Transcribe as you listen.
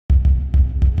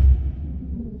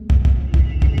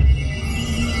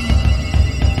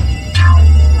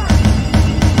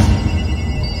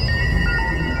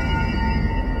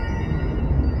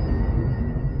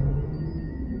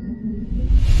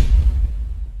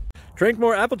Drink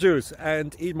more apple juice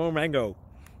and eat more mango.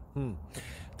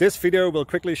 This video will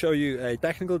quickly show you a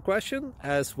technical question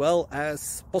as well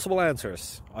as possible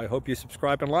answers. I hope you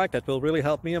subscribe and like, that will really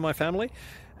help me and my family.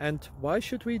 And why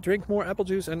should we drink more apple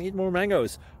juice and eat more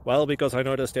mangoes? Well, because I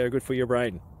noticed they're good for your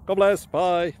brain. God bless,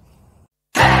 bye!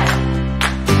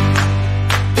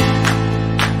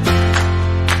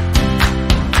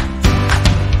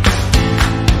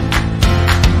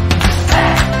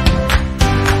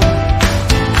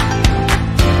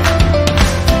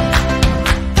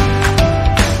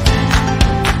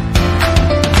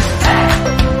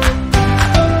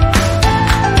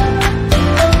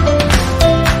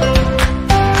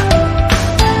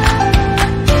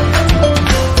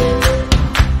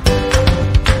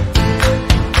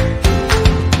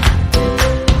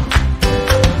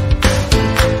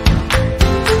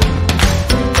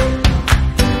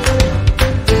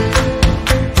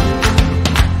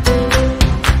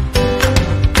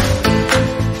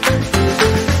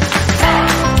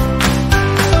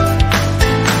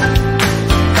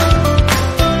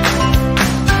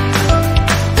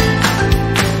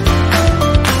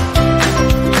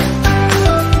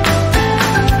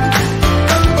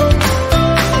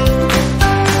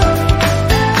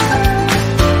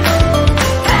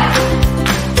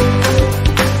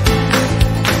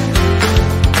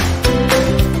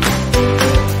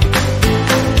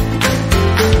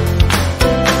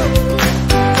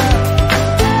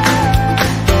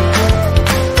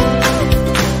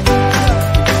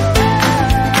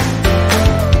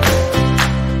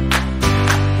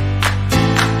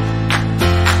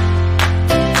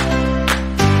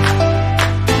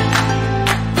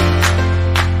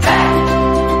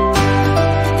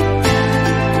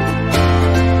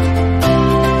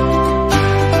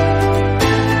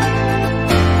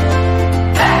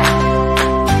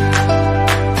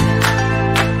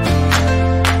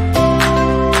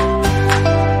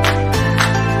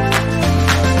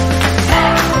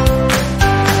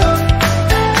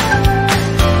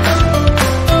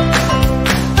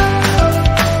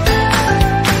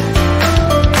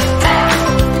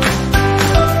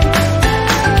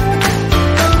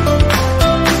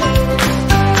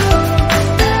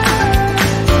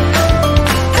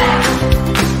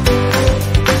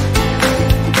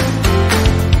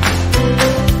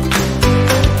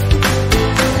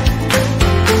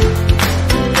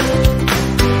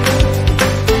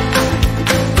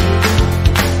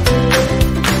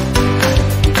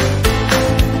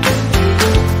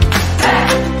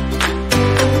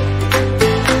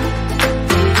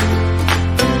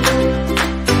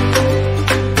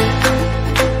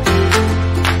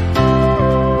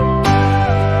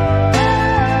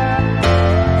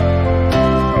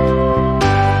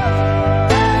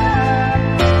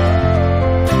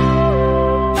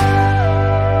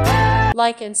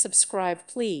 Like and subscribe,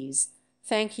 please.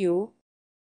 Thank you.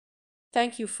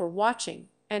 Thank you for watching,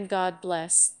 and God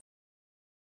bless.